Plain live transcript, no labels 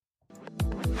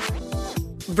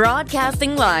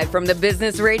Broadcasting live from the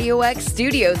Business Radio X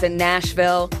studios in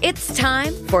Nashville, it's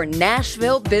time for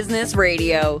Nashville Business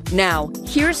Radio. Now,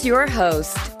 here's your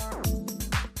host.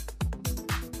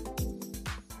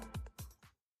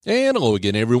 And hello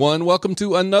again, everyone. Welcome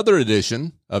to another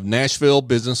edition of Nashville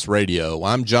Business Radio.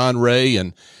 I'm John Ray,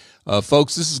 and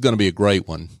folks, this is going to be a great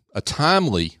one, a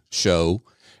timely show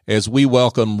as we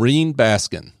welcome Reen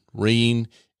Baskin. Reen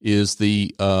is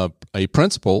a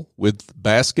principal with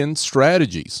Baskin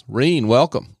Strategies. Reen,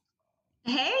 welcome.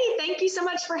 Hey, thank you so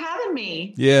much for having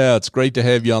me. Yeah, it's great to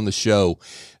have you on the show.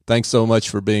 Thanks so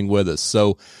much for being with us.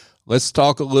 So let's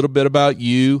talk a little bit about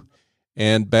you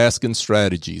and Baskin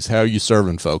Strategies. How are you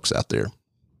serving folks out there?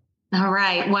 All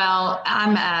right. Well,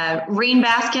 I'm Reen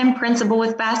Baskin, principal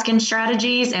with Baskin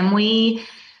Strategies, and we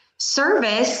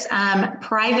service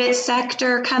private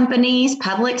sector companies,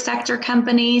 public sector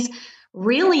companies,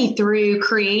 really through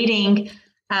creating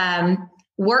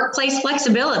workplace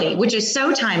flexibility, which is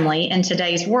so timely in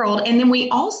today's world. And then we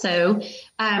also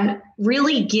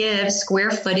really give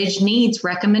square footage needs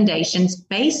recommendations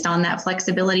based on that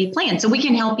flexibility plan. So we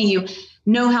can help you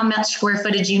know how much square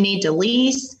footage you need to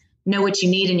lease, know what you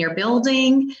need in your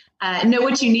building, know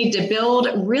what you need to build,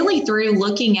 really through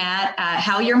looking at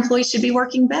how your employees should be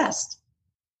working best.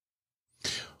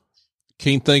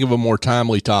 Can't think of a more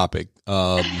timely topic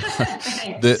than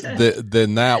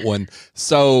that one.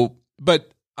 So,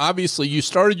 but obviously you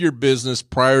started your business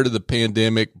prior to the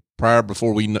pandemic,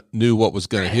 before we knew what was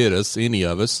going to hit us, any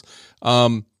of us.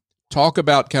 Talk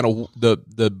about kind of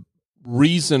the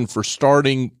reason for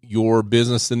starting your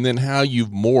business and then how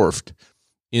you've morphed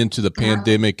into the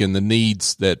pandemic and the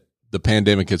needs that the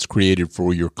pandemic has created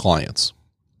for your clients.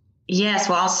 Yes.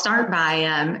 Well, I'll start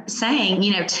by saying,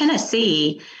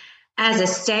 Tennessee as a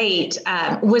state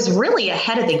was really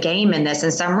ahead of the game in this.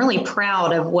 And so I'm really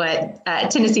proud of what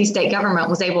Tennessee state government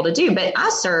was able to do. But I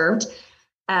served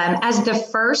as the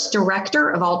first director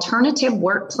of alternative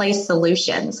workplace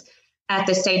solutions at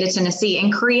the state of Tennessee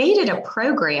and created a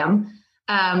program.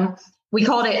 We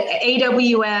called it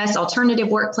AWS, Alternative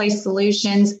Workplace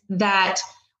Solutions, that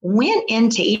went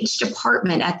into each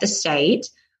department at the state,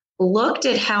 looked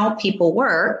at how people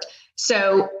worked.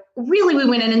 So really, we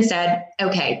went in and said,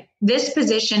 okay, this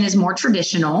position is more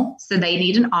traditional, so they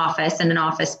need an office and an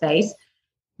office space.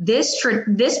 This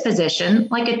position,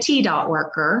 like a TDOT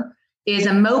worker, is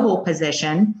a mobile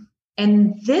position,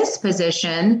 and this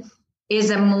position is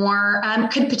a more,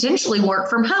 could potentially work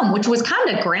from home, which was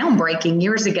kind of groundbreaking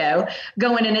years ago,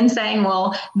 going in and saying,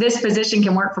 well, this position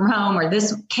can work from home, or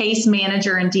this case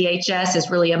manager in DHS is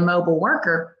really a mobile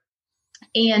worker.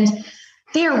 And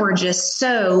there were just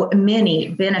so many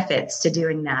benefits to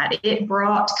doing that. It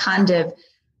brought kind of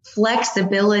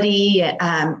flexibility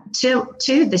to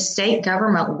the state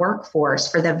government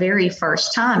workforce for the very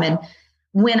first time. And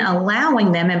when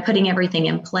allowing them and putting everything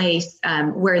in place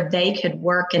where they could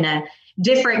work in a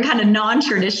different kind of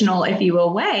non-traditional, if you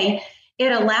will, way,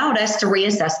 it allowed us to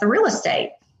reassess the real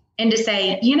estate and to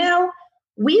say,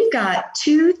 we've got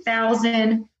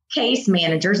 2,000 case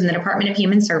managers in the Department of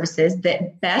Human Services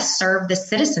that best serve the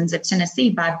citizens of Tennessee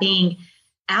by being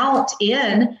out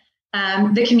in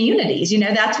the communities.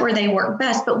 That's where they work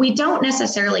best. But we don't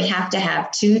necessarily have to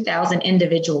have 2,000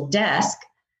 individual desks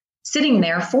sitting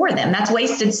there for them. That's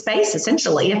wasted space,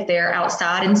 essentially, if they're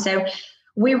outside. And so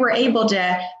we were able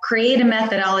to create a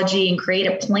methodology and create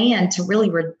a plan to really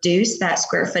reduce that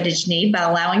square footage need by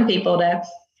allowing people to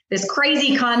this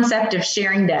crazy concept of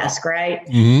sharing desk, right?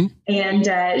 Mm-hmm.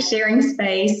 And sharing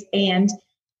space. And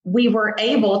we were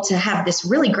able to have this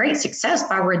really great success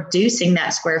by reducing that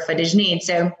square footage need.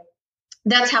 So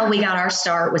that's how we got our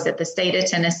start, was at the state of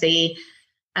Tennessee.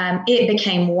 It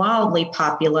became wildly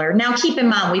popular. Now, keep in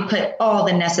mind, we put all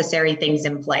the necessary things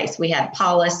in place. We had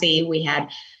policy, we had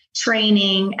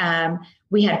training,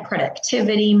 we had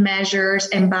productivity measures.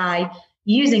 And by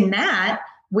using that,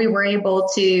 we were able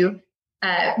to,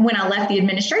 when I left the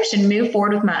administration, move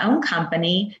forward with my own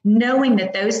company, knowing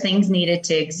that those things needed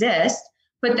to exist,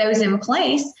 put those in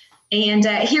place. And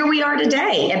here we are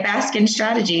today at Baskin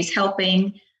Strategies,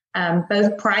 helping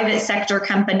both private sector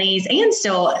companies and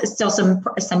still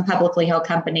some publicly held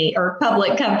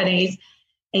public companies.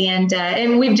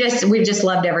 And we've just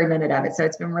loved every minute of it. So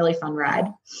it's been a really fun ride.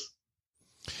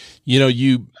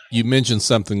 You mentioned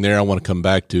something there I want to come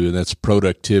back to, and that's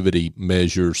productivity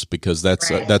measures, because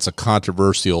that's a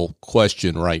controversial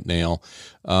question right now.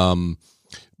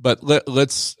 But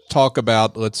let's talk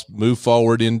about, let's move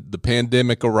forward. In the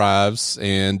pandemic arrives,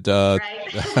 and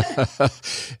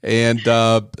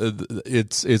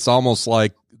it's almost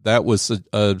like that was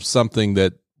something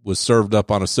that was served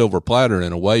up on a silver platter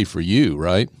in a way for you,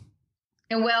 right?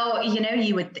 And well,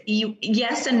 you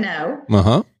yes and no.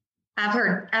 Uh-huh. I've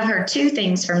heard two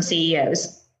things from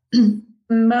CEOs.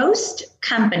 Most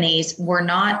companies were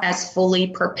not as fully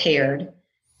prepared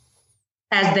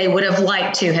as they would have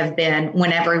liked to have been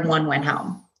when everyone went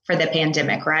home for the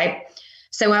pandemic, right?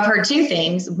 So I've heard two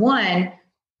things. One,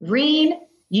 Reen,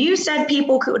 you said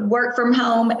people could work from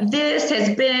home. This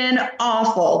has been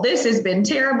awful. This has been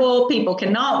terrible. People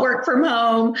cannot work from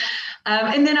home.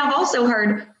 And then I've also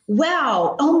heard,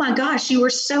 wow, oh my gosh, you were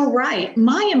so right.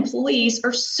 My employees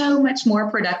are so much more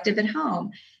productive at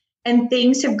home. And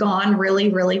things have gone really,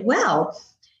 really well.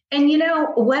 And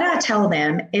what I tell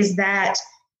them is that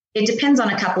it depends on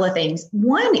a couple of things.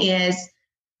 One is,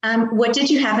 what did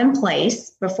you have in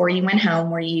place before you went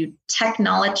home? Did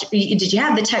you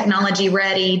have the technology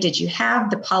ready? Did you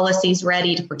have the policies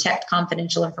ready to protect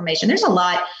confidential information? There's a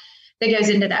lot that goes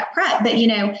into that prep. But,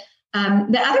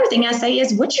 the other thing I say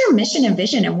is, what's your mission and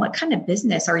vision, and what kind of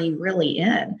business are you really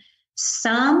in?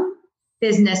 Some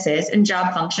businesses and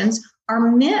job functions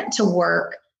are meant to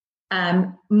work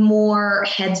more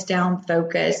heads down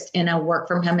focused in a work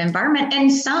from home environment.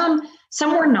 And some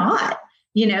were not.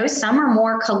 Some are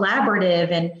more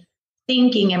collaborative and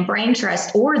thinking and brain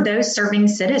trust, or those serving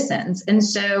citizens. And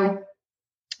so,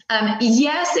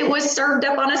 yes, it was served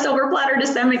up on a silver platter to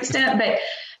some extent, but,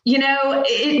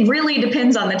 it really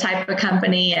depends on the type of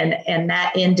company and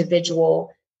that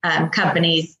individual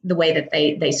companies, the way that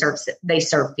they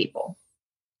serve people.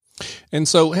 And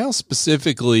so how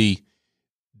specifically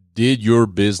did your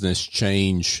business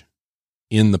change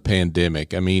in the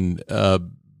pandemic? I mean,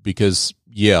 because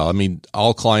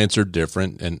all clients are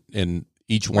different, and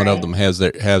each one of them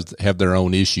have their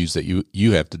own issues that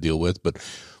you have to deal with. But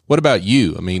what about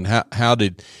you? I mean, how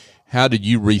did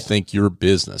you rethink your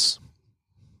business?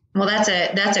 Well,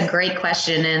 that's a great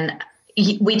question, and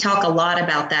we talk a lot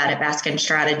about that at Baskin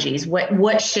Strategies.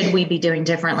 What should we be doing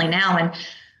differently now? And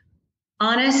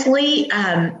honestly,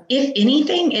 if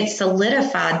anything, it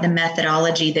solidified the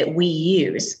methodology that we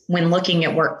use when looking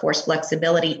at workforce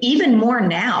flexibility, even more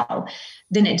now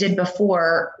than it did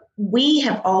before. We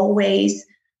have always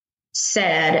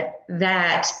said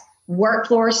that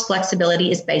workforce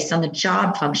flexibility is based on the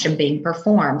job function being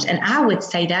performed. And I would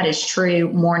say that is true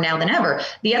more now than ever.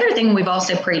 The other thing we've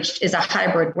also preached is a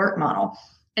hybrid work model.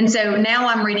 And so now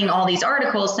I'm reading all these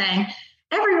articles saying,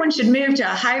 everyone should move to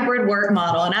a hybrid work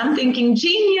model. And I'm thinking,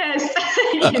 genius.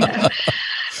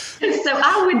 So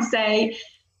I would say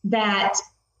that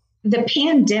the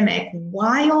pandemic,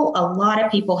 while a lot of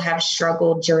people have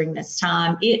struggled during this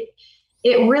time, it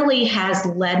really has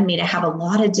led me to have a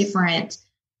lot of different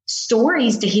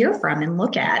stories to hear from and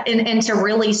look at, and to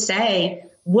really say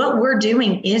what we're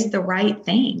doing is the right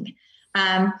thing.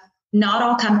 Not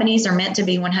all companies are meant to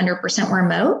be 100%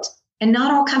 remote. And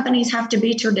not all companies have to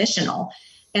be traditional.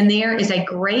 And there is a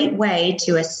great way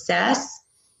to assess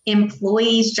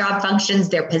employees' job functions,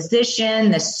 their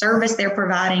position, the service they're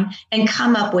providing, and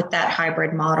come up with that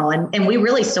hybrid model. And we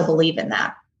really still believe in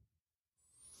that.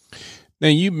 Now,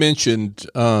 you mentioned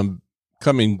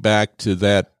coming back to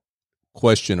that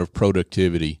question of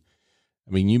productivity.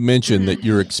 I mean, you mentioned that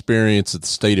your experience at the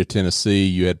state of Tennessee,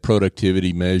 you had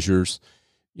productivity measures.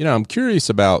 I'm curious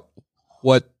about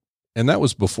and that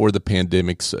was before the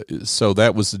pandemic. So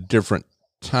that was a different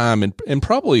time and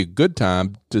probably a good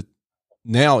time to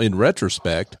now, in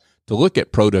retrospect, to look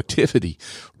at productivity,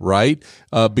 right?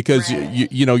 Because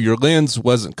your lens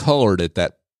wasn't colored at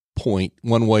that point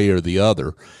one way or the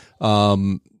other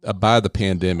by the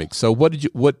pandemic. So what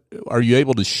are you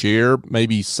able to share?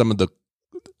 Maybe some of the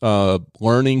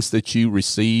learnings that you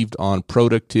received on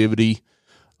productivity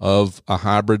of a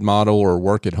hybrid model or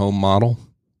work at home model?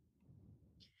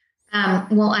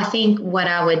 Well, I think what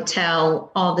I would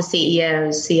tell all the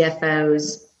CEOs,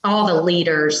 CFOs, all the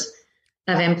leaders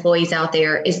of employees out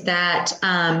there is that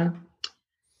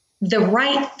the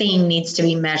right thing needs to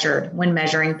be measured when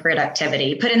measuring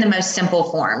productivity. Put in the most simple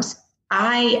forms.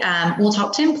 I will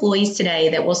talk to employees today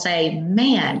that will say,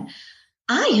 man,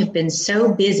 I have been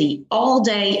so busy all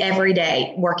day, every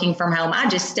day working from home. I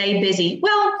just stay busy.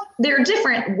 Well, there are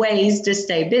different ways to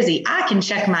stay busy. I can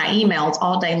check my emails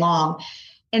all day long,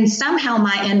 and somehow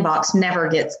my inbox never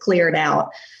gets cleared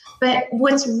out. But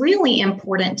what's really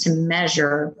important to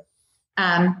measure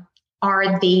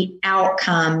are the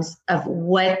outcomes of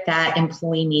what that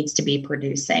employee needs to be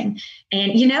producing.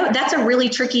 And, that's a really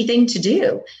tricky thing to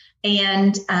do.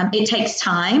 And it takes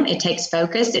time, it takes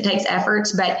focus, it takes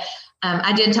efforts. But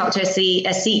I did talk to a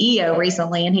CEO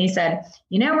recently, and he said,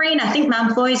 Reen, I think my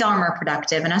employees are more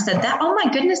productive. And I said, oh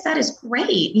my goodness, that is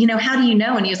great. How do you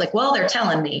know? And he was like, well, they're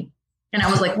telling me. And I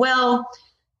was like, well,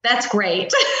 that's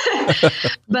great.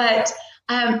 But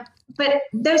But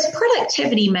those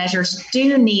productivity measures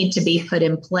do need to be put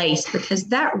in place, because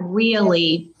that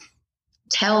really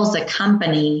tells a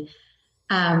company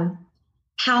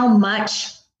how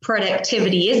much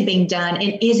productivity is being done,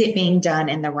 and is it being done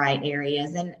in the right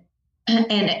areas. And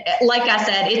like I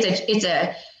said, it's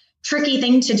a tricky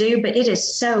thing to do, but it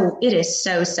is so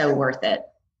worth it.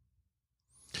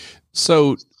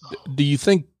 So do you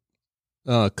think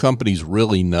companies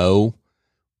really know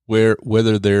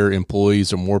whether their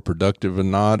employees are more productive or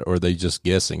not, or are they just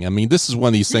guessing? I mean, this is one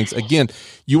of these things, again,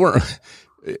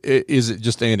 is it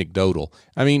just anecdotal?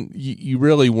 I mean, you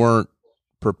really weren't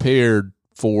prepared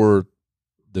for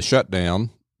the shutdown,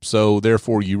 so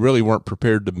therefore you really weren't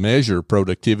prepared to measure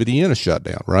productivity in a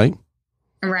shutdown, right?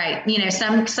 Right.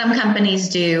 Some companies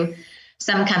do,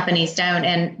 some companies don't.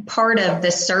 And part of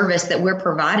the service that we're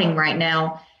providing right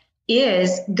now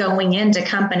is going into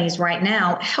companies right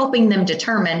now, helping them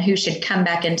determine who should come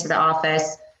back into the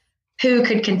office, who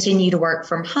could continue to work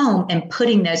from home, and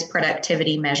putting those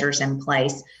productivity measures in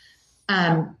place.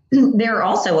 There are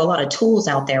also a lot of tools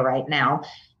out there right now,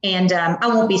 and I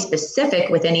won't be specific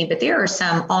with any, but there are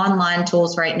some online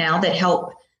tools right now that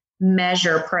help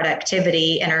measure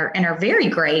productivity and are very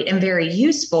great and very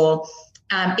useful.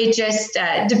 It just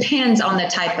depends on the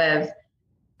type of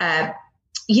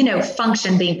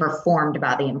function being performed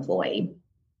by the employee.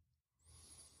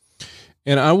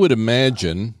 And I would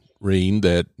imagine, Reen,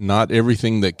 that not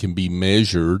everything that can be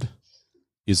measured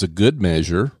is a good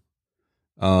measure.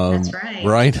 That's right.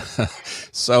 Right.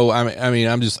 So,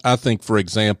 I think, for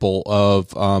example, of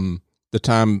the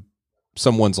time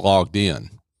someone's logged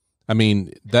in. I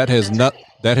mean, that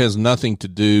has nothing to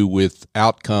do with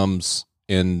outcomes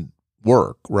in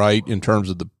work, right? In terms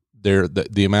of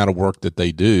the amount of work that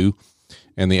they do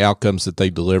and the outcomes that they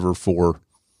deliver for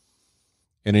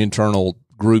an internal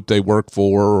group they work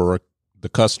for, or the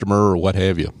customer, or what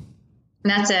have you.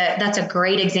 That's a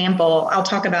great example. I'll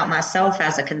talk about myself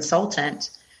as a consultant.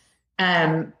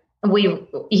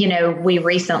 We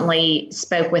recently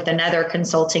spoke with another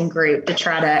consulting group to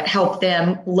try to help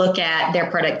them look at their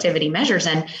productivity measures,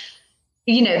 and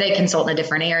they consult in a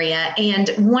different area. And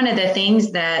one of the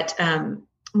things that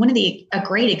a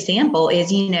great example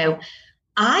is,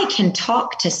 I can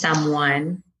talk to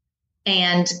someone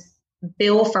and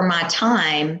bill for my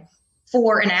time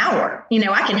for an hour.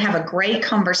 I can have a great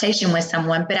conversation with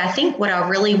someone, but I think what I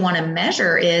really want to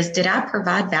measure is, did I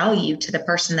provide value to the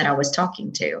person that I was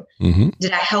talking to? Mm-hmm.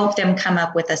 Did I help them come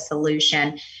up with a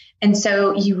solution? And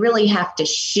so you really have to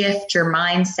shift your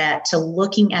mindset to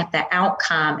looking at the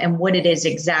outcome and what it is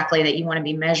exactly that you want to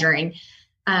be measuring.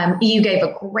 You gave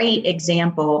a great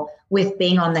example with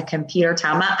being on the computer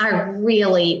time. I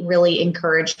really, really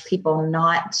encourage people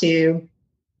not to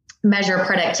measure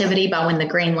productivity by when the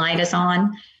green light is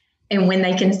on and when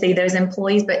they can see those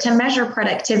employees, but to measure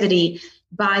productivity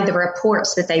by the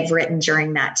reports that they've written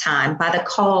during that time, by the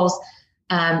calls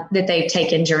that they've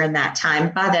taken during that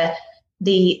time, by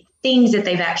the things that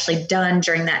they've actually done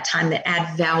during that time that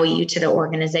add value to the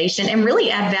organization and really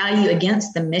add value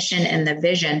against the mission and the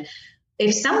vision.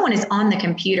 If someone is on the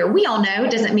computer, we all know,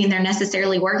 doesn't mean they're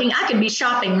necessarily working. I could be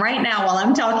shopping right now while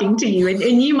I'm talking to you, and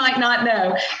you might not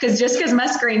know, because just because my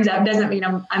screen's up doesn't mean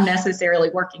I'm necessarily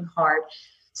working hard.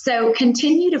 So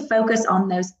continue to focus on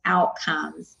those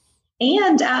outcomes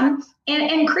and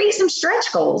create some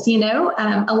stretch goals,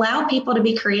 allow people to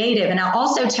be creative. And I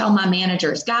also tell my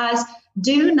managers, guys,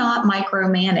 do not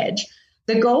micromanage.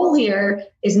 The goal here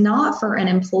is not for an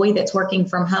employee that's working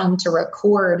from home to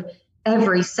record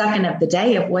every second of the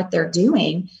day of what they're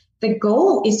doing. The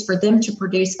goal is for them to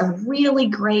produce a really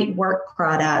great work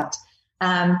product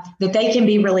that they can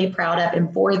be really proud of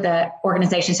and for the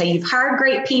organization. So you've hired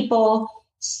great people,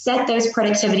 set those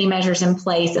productivity measures in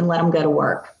place, and let them go to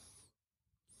work.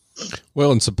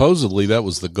 Well, and supposedly that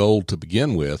was the goal to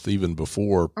begin with, even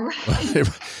before,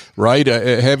 right?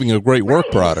 Having a great work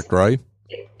product, right?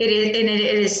 It is, and it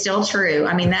is still true.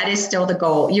 I mean, that is still the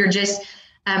goal. You're just,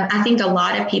 I think a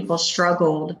lot of people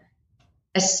struggled,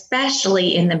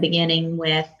 especially in the beginning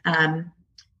with,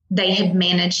 they had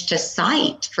managed to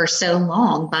cite for so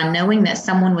long by knowing that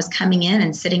someone was coming in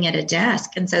and sitting at a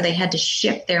desk. And so they had to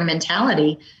shift their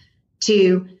mentality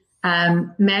to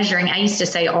measuring. I used to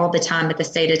say all the time at the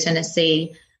state of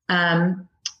Tennessee,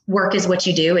 work is what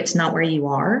you do. It's not where you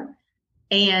are.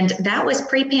 And that was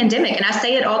pre-pandemic. And I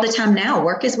say it all the time now,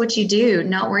 work is what you do,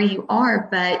 not where you are.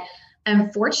 But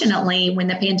unfortunately, when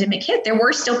the pandemic hit, there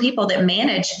were still people that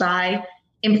managed by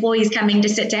employees coming to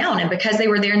sit down. And because they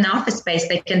were there in the office space,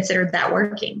 they considered that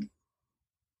working.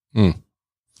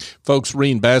 Folks,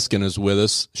 Reen Baskin is with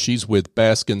us. She's with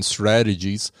Baskin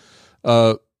Strategies.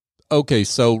 Okay,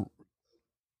 so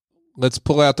let's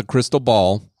pull out the crystal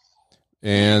ball,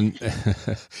 and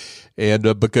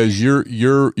and because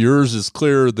yours is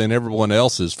clearer than everyone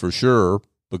else's for sure,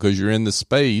 because you're in the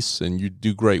space and you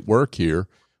do great work here.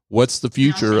 What's the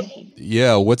future?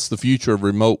 Yeah, what's the future of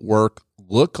remote work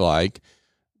look like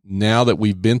now that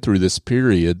we've been through this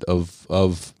period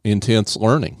of intense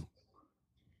learning?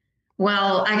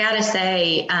 Well, I got to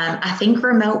say, I think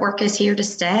remote work is here to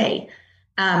stay.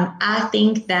 I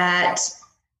think that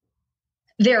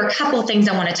there are a couple of things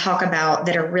I want to talk about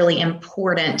that are really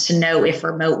important to know if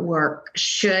remote work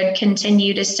should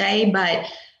continue to stay. But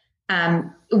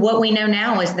what we know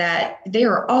now is that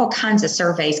there are all kinds of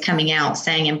surveys coming out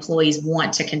saying employees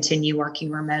want to continue working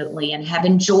remotely and have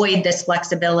enjoyed this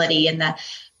flexibility and the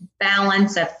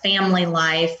balance of family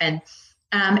life. And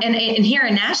here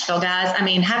in Nashville, guys, I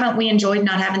mean, haven't we enjoyed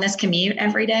not having this commute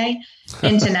every day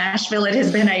into Nashville? It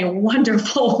has been a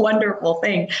wonderful, wonderful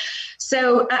thing.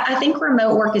 So I think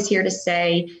remote work is here to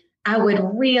stay. I would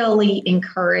really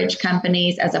encourage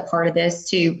companies as a part of this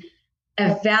to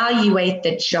evaluate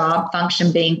the job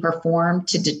function being performed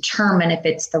to determine if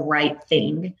it's the right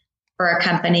thing for a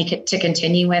company to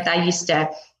continue with. I used to,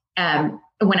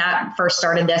 when I first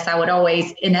started this, I would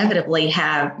always inevitably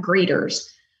have greeters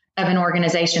of an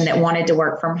organization that wanted to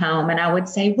work from home. And I would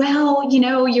say, well, you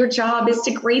know, your job is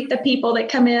to greet the people that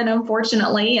come in,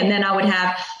 unfortunately. And then I would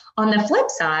have, on the flip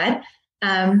side,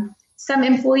 some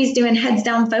employees doing heads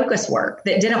down focus work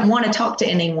that didn't want to talk to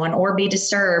anyone or be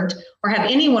disturbed or have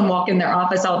anyone walk in their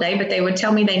office all day, but they would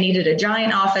tell me they needed a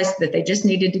giant office, that they just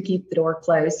needed to keep the door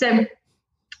closed. So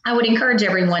I would encourage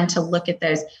everyone to look at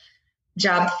those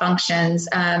job functions.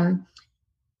 And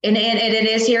it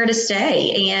is here to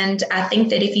stay. And I think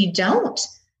that if you don't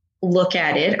look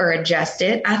at it or adjust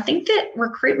it, I think that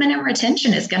recruitment and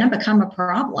retention is going to become a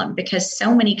problem because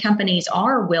so many companies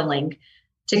are willing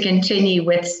to continue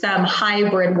with some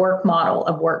hybrid work model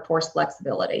of workforce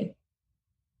flexibility.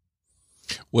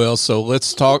 Well, so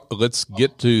let's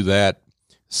get to that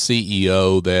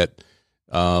CEO that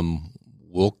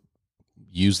we'll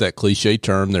use that cliche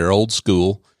term, they're old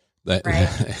school. That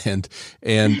right.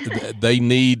 and they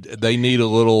need a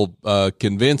little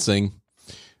convincing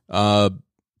to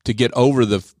get over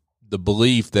the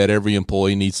belief that every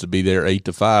employee needs to be there 8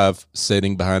 to 5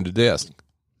 sitting behind a desk.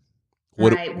 How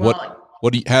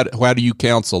do you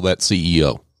counsel that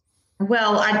CEO?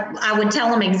 Well, I would tell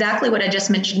them exactly what I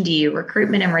just mentioned to you.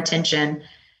 Recruitment and retention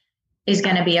is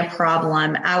going to be a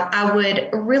problem. I would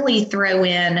really throw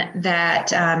in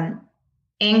that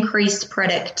increased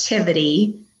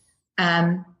productivity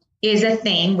is a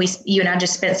thing. You and I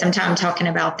just spent some time talking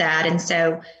about that. And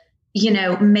so, you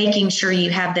know, making sure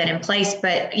you have that in place.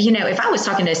 But, you know, if I was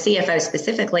talking to a CFO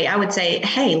specifically, I would say,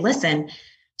 hey, listen,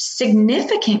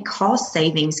 significant cost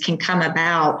savings can come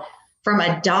about from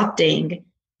adopting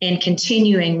and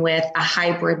continuing with a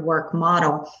hybrid work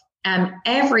model.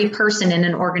 Every person in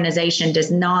an organization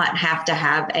does not have to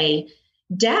have a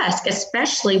desk,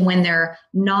 especially when they're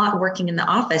not working in the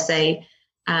office a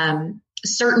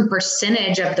certain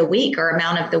percentage of the week or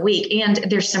amount of the week. And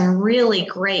there's some really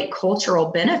great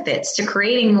cultural benefits to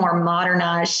creating more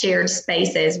modernized shared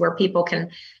spaces where people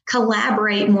can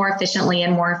collaborate more efficiently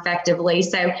and more effectively.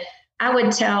 So I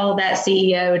would tell that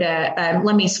CEO to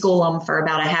let me school them for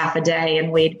about a half a day,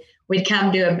 and we'd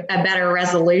come to a better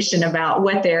resolution about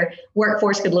what their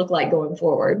workforce could look like going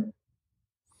forward.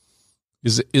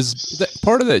 Is that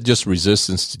part of that just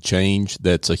resistance to change?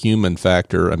 That's a human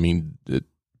factor. I mean,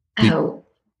 oh,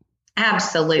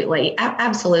 absolutely.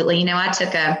 Absolutely. You know, I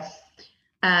took a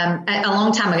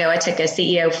long time ago, I took a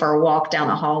CEO for a walk down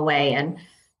the hallway, and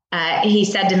he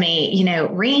said to me, you know,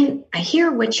 Reen, I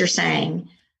hear what you're saying,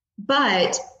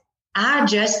 but I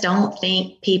just don't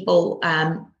think people,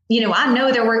 you know, I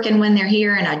know they're working when they're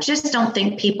here, and I just don't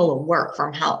think people will work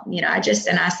from home. You know,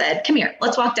 and I said, come here,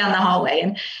 let's walk down the hallway.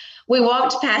 And we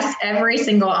walked past every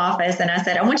single office, and I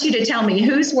said, I want you to tell me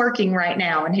who's working right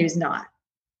now and who's not.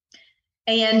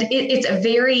 And it's a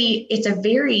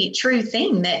very true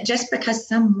thing that just because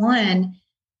someone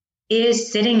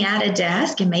is sitting at a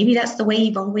desk, and maybe that's the way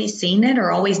you've always seen it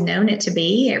or always known it to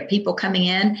be, or people coming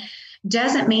in,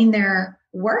 doesn't mean they're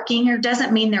working or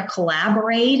doesn't mean they're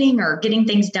collaborating or getting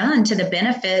things done to the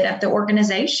benefit of the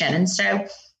organization. And so,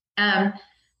 I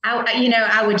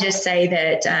would just say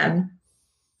that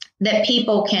that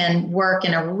people can work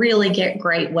in a really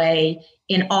great way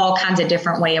in all kinds of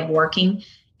different way of working.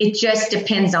 It just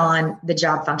depends on the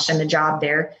job function, the job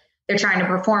they're trying to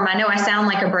perform. I know I sound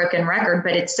like a broken record,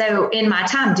 but it's so, in my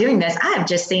time doing this, I have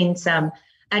just seen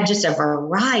just a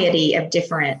variety of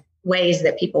different ways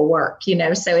that people work, you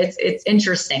know, so it's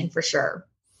interesting for sure.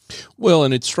 Well,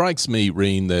 and it strikes me,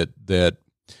 Reen, that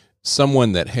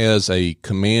someone that has a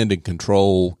command and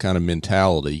control kind of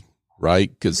mentality, right?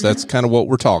 Because that's kind of what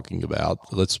we're talking about.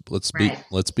 Let's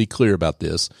be clear about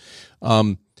this.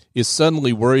 Is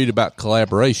suddenly worried about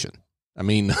collaboration. I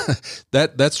mean,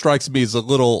 that strikes me as a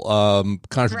little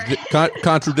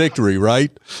contradictory,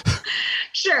 right?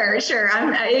 Sure.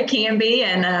 It can be,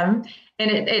 and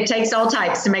it takes all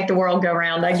types to make the world go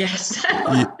round, I guess.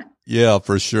 Yeah,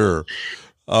 for sure.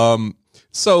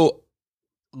 So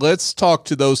let's talk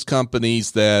to those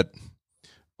companies that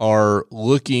are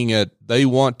looking at, they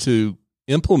want to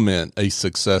implement a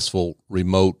successful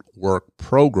remote work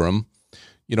program.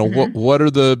 You know, what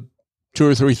are the 2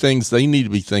 or 3 things they need to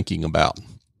be thinking about?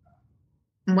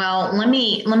 Well, let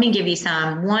me give you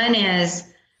some. One is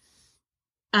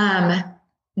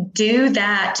do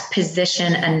that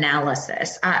position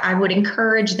analysis. I would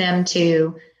encourage them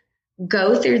to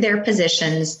go through their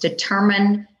positions,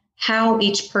 determine how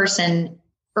each person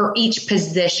or each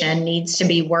position needs to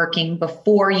be working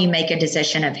before you make a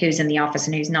decision of who's in the office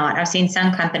and who's not. I've seen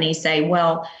some companies say,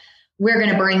 well, we're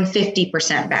going to bring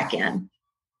 50% back in.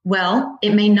 Well,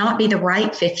 it may not be the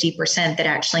right 50% that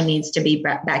actually needs to be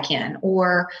back in,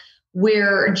 or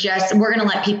we're going to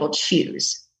let people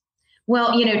choose.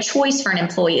 Well, choice for an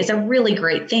employee is a really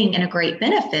great thing and a great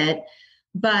benefit,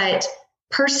 but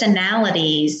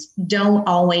personalities don't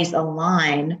always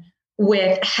align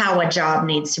with how a job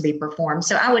needs to be performed.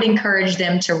 So I would encourage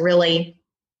them to really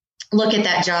look at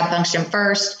that job function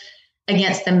first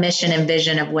against the mission and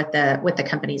vision of what the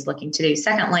company is looking to do.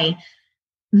 Secondly,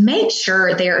 make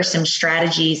sure there are some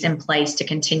strategies in place to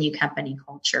continue company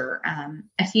culture.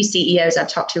 A few CEOs I've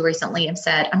talked to recently have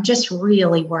said, I'm just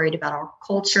really worried about our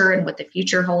culture and what the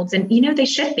future holds. And, they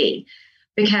should be,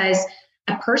 because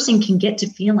a person can get to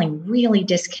feeling really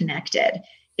disconnected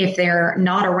if they're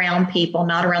not around people,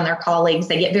 not around their colleagues.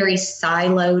 They get very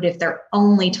siloed if they're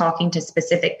only talking to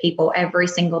specific people every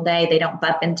single day. They don't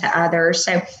bump into others.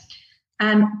 So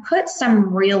put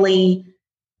some really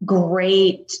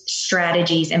great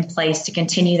strategies in place to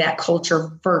continue that culture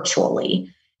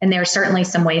virtually. And there are certainly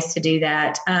some ways to do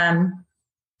that.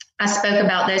 I spoke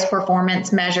about those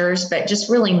performance measures, but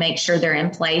just really make sure they're in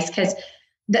place, because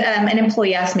an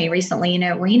employee asked me recently,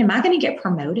 Reen, am I going to get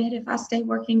promoted if I stay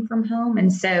working from home?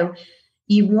 And so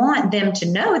you want them to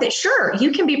know that, sure,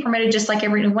 you can be promoted just like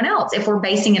everyone else. If we're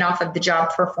basing it off of the job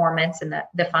performance and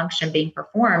the function being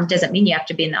performed, doesn't mean you have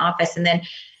to be in the office. And then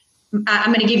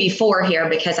I'm going to give you 4 here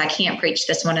because I can't preach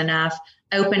this one enough.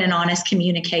 Open and honest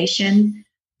communication.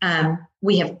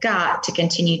 We have got to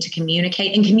continue to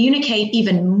communicate, and communicate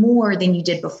even more than you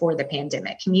did before the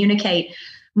pandemic. Communicate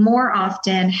more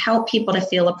often, help people to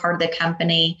feel a part of the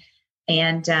company.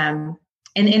 And then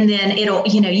it'll,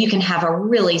 you can have a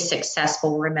really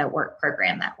successful remote work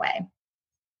program that way.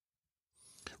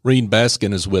 Reen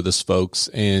Baskin is with us, folks,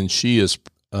 and she is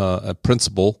a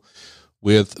principal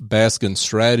with Baskin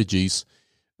Strategies.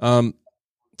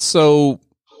 So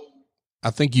I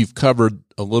think you've covered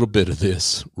a little bit of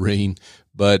this, Reen,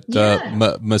 but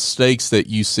mistakes that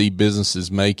you see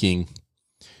businesses making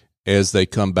as they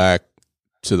come back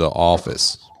to the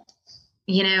office.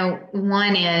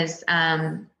 One is,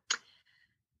 I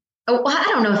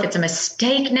don't know if it's a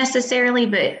mistake necessarily,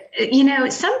 but,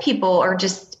 some people are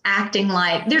just acting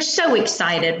like they're so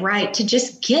excited, right, to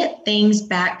just get things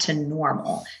back to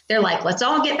normal. They're like, let's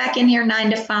all get back in here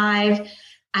 9 to 5.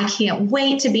 I can't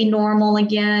wait to be normal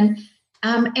again.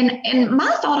 And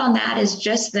my thought on that is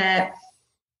just that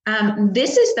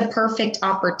this is the perfect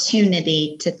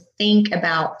opportunity to think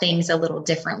about things a little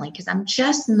differently, because I'm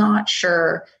just not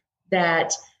sure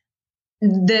that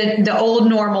the old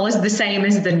normal is the same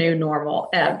as the new normal.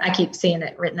 I keep seeing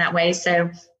it written that way. So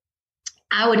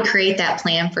I would create that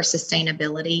plan for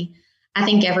sustainability. I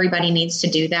think everybody needs to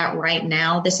do that right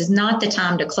now. This is not the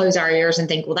time to close our ears and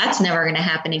think, well, that's never going to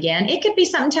happen again. It could be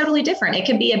something totally different. It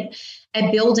could be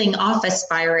a building office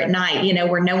fire at night,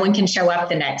 where no one can show up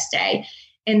the next day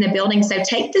in the building. So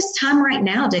take this time right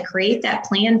now to create that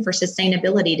plan for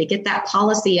sustainability, to get that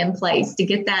policy in place, to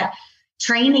get that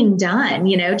training done,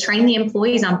 train the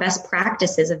employees on best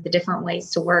practices of the different ways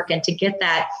to work, and to get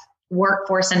that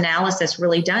workforce analysis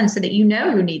really done so that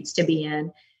who needs to be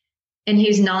in and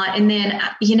who's not. And then,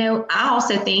 I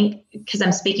also think, because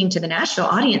I'm speaking to the national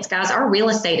audience, guys, our real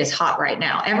estate is hot right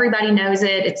now. Everybody knows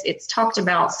it. It's talked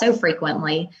about so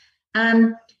frequently.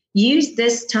 Use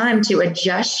this time to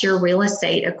adjust your real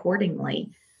estate accordingly.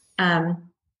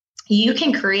 You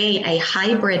can create a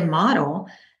hybrid model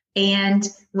and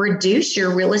reduce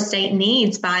your real estate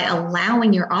needs by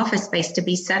allowing your office space to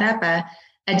be set up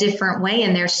a different way.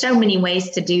 And there's so many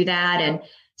ways to do that. And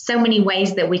so many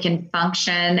ways that we can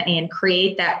function and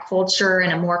create that culture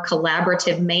in a more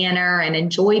collaborative manner and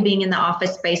enjoy being in the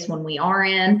office space when we are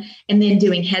in, and then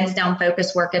doing heads down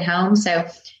focus work at home. So,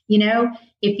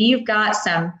 if you've got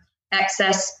some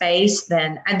excess space,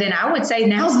 then I would say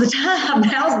now's the time.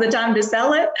 Now's the time to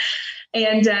sell it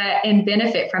and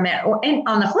benefit from it. And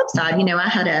on the flip side, I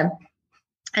had a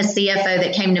CFO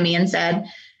that came to me and said,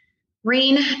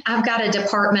 Reen, I've got a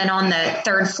department on the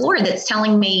third floor that's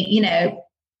telling me,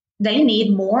 they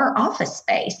need more office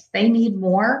space. They need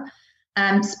more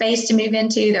space to move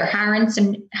into. They're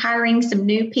hiring some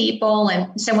new people.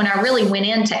 And so when I really went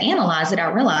in to analyze it,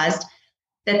 I realized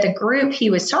that the group he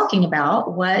was talking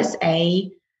about was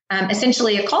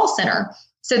essentially a call center.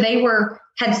 So they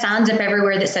had signs up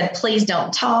everywhere that said, please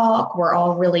don't talk. We're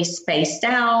all really spaced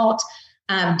out.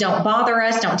 Don't bother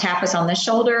us. Don't tap us on the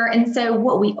shoulder. And so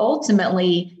what we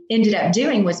ultimately ended up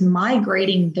doing was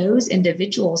migrating those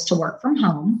individuals to work from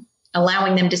home,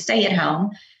 allowing them to stay at home,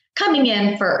 coming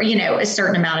in for, a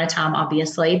certain amount of time,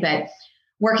 obviously, but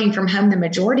working from home the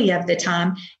majority of the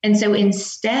time. And so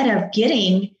instead of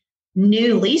getting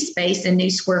new lease space and new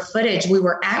square footage, we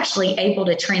were actually able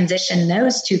to transition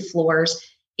those 2 floors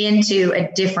into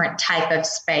a different type of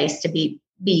space to be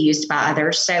used by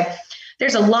others. So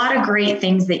there's a lot of great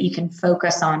things that you can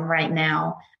focus on right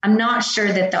now. I'm not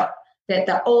sure that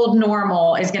the old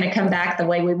normal is going to come back the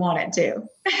way we want it to.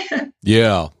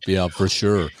 Yeah, for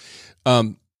sure.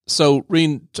 So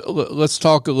Reen, let's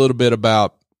talk a little bit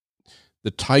about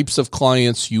the types of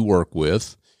clients you work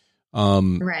with.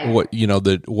 Right. What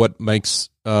makes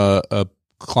a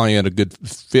client a good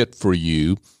fit for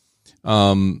you,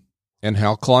 and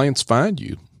how clients find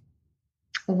you.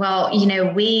 Well,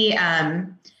 we, my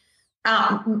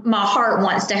heart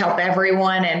wants to help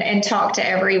everyone and talk to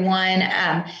everyone.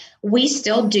 We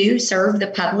still do serve the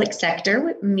public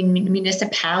sector,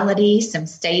 municipalities, some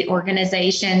state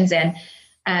organizations, and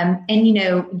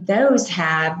those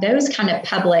kind of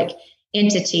public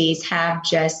entities have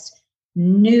just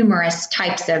numerous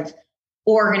types of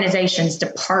organizations,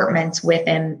 departments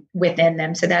within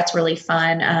them. So that's really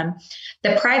fun.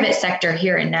 The private sector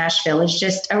here in Nashville is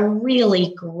just a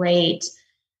really great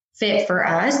fit for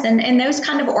us. And those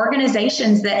kind of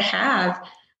organizations that have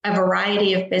a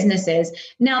variety of businesses.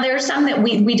 Now, there are some that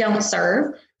we don't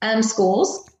serve,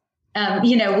 schools.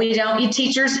 We don't,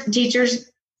 teachers,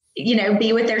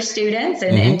 be with their students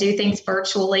and do things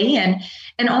virtually, and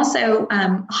also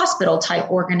hospital type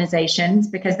organizations,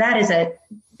 because that is a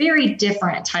very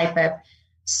different type of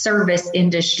service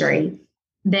industry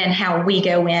than how we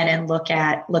go in and look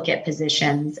at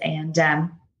positions. And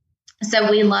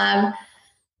so we love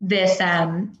this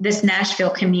Nashville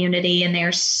community, and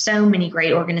there's so many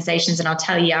great organizations. And I'll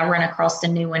tell you, I run across a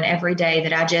new one every day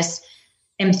that I just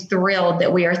am thrilled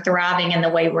that we are thriving in the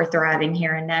way we're thriving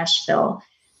here in Nashville.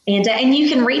 And you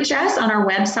can reach us on our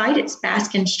website. It's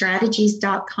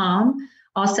baskinstrategies.com.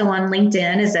 Also on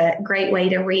LinkedIn is a great way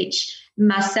to reach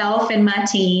myself and my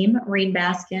team, Reen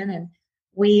Baskin.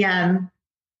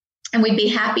 And we'd be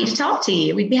happy to talk to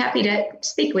you. We'd be happy to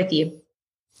speak with you.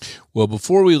 Well,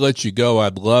 before we let you go,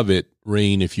 I'd love it,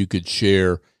 Reen, if you could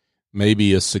share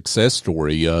maybe a success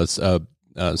story,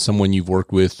 someone you've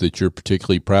worked with that you're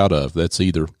particularly proud of. That's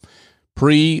either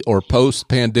pre or post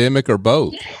pandemic or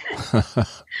both.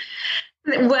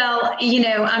 Well,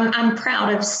 I'm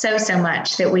proud of so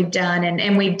much that we've done,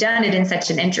 and we've done it in such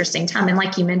an interesting time. And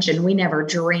like you mentioned, we never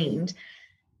dreamed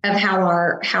of how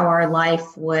our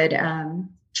life would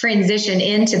transition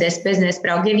into this business. But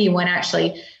I'll give you one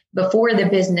actually. Before the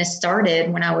business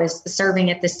started, when I was serving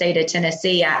at the state of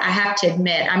Tennessee, I have to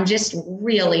admit, I'm just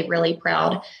really, really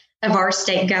proud of our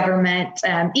state government,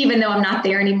 even though I'm not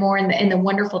there anymore, and the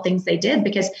wonderful things they did,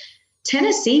 because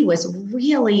Tennessee was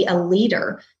really a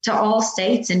leader to all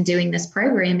states in doing this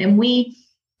program. And we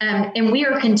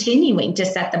are continuing to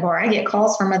set the bar. I get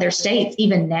calls from other states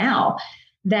even now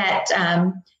that say,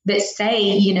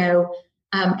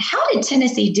 how did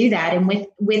Tennessee do that? And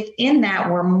within that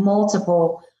were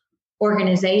multiple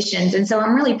organizations. And so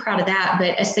I'm really proud of that.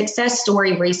 But a success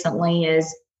story recently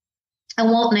is, I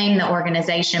won't name the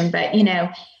organization, but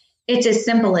it's as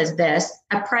simple as this.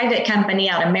 A private company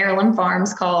out of Maryland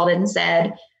Farms called and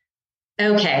said,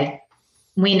 okay,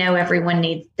 we know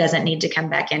everyone doesn't need to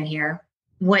come back in here.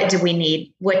 What do we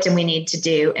need? What do we need to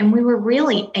do? And we were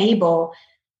really able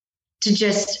to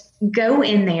just go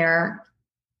in there,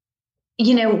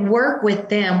 work with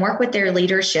them, work with their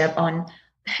leadership on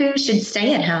who should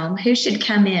stay at home, who should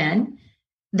come in.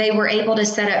 They were able to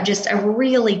set up just a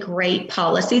really great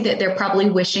policy that they're probably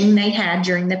wishing they had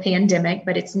during the pandemic,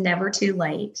 but it's never too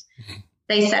late.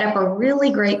 They set up a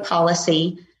really great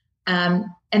policy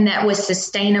and that was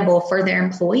sustainable for their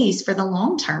employees for the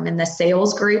long term. And the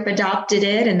sales group adopted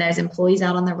it, and those employees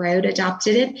out on the road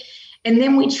adopted it. And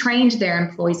then we trained their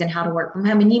employees in how to work from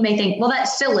home. And you may think, well,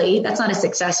 that's silly. That's not a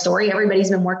success story. Everybody's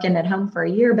been working at home for a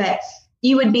year, but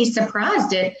you would be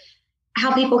surprised at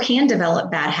how people can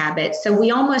develop bad habits. So we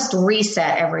almost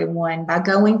reset everyone by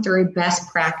going through best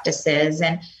practices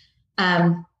and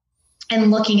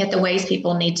looking at the ways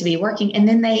people need to be working. And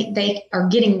then they are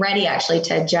getting ready actually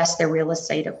to adjust their real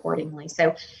estate accordingly.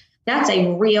 So that's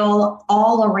a real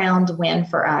all around win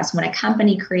for us when a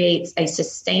company creates a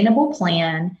sustainable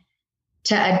plan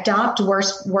to adopt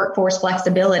workforce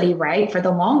flexibility, right, for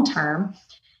the long term,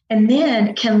 and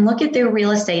then can look at their real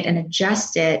estate and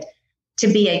adjust it to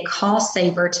be a cost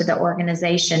saver to the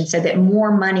organization so that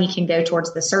more money can go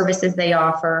towards the services they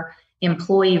offer,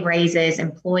 employee raises,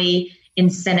 employee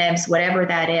incentives, whatever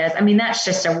that is. I mean, that's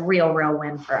just a real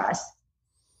win for us.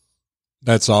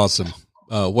 That's awesome.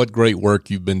 What great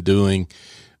work you've been doing.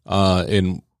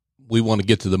 And we want to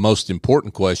get to the most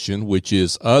important question, which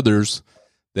is others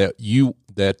that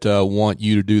want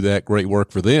you to do that great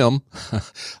work for them.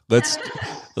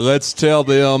 Let's tell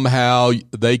them how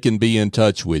they can be in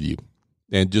touch with you,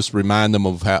 and just remind them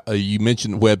of how you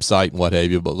mentioned the website and what have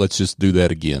you, but let's just do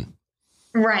that again.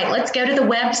 Right. Let's go to the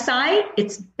website.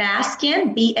 It's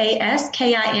Baskin,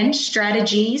 BASKIN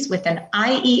strategies with an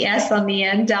IES on the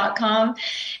end.com.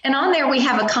 And on there, we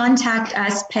have a contact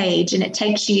us page, and it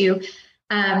takes you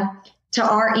to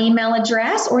our email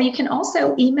address, or you can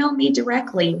also email me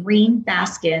directly, Reen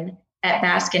Baskin at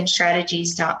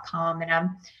baskinstrategies.com. And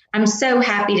I'm so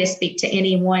happy to speak to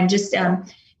anyone. Just,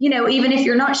 even if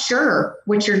you're not sure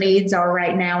what your needs are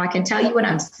right now, I can tell you what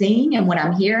I'm seeing and what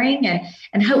I'm hearing,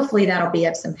 and hopefully that'll be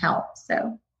of some help.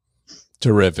 So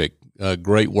terrific.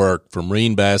 Great work from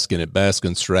Reen Baskin at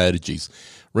Baskin Strategies.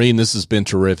 Reen, this has been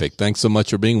terrific. Thanks so much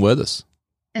for being with us.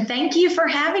 And thank you for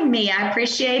having me. I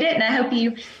appreciate it. And I hope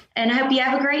you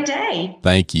have a great day.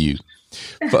 Thank you.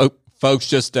 Folks,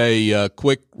 just a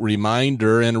quick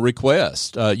reminder and a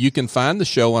request. You can find the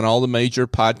show on all the major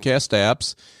podcast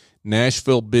apps.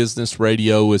 Nashville Business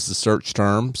Radio is the search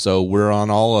term, so we're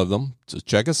on all of them. So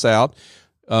check us out.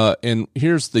 And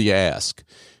here's the ask.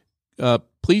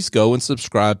 Please go and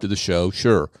subscribe to the show,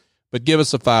 sure, but give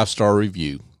us a 5-star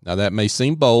review. Now, that may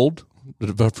seem bold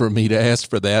for me to ask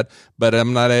for that, but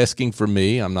I'm not asking for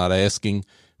me. I'm not asking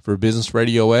for Business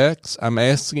Radio X. I'm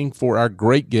asking for our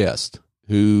great guests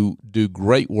who do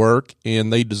great work,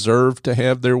 and they deserve to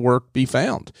have their work be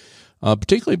found,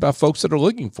 particularly by folks that are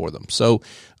looking for them. So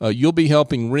you'll be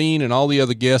helping Reen and all the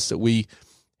other guests that we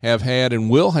have had and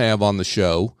will have on the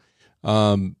show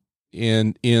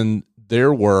in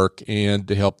their work and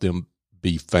to help them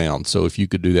be found. So if you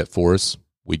could do that for us,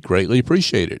 we'd greatly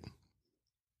appreciate it.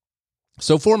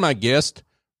 So for my guest,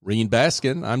 Reen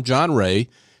Baskin, I'm John Ray.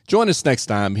 Join us next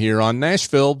time here on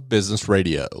Nashville Business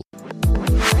Radio.